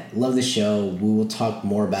is good. Love the show. We will talk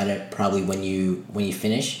more about it probably when you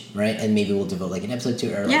finish, right? And maybe we'll devote, like, an episode to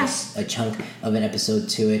it or like a chunk of an episode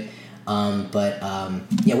to it.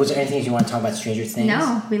 Was there anything you want to talk about Stranger Things?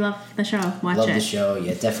 No, we love the show. Love the show.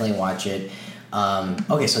 Yeah, definitely watch it.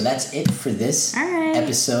 Okay, so that's it for this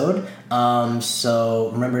episode. So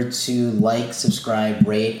remember to like, subscribe,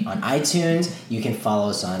 rate on iTunes. You can follow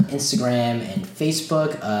us on Instagram and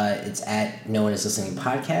Facebook. It's at No One Is Listening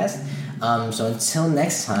Podcast. So until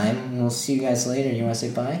next time, we'll see you guys later. You want to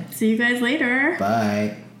say bye? See you guys later.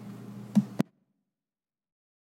 Bye.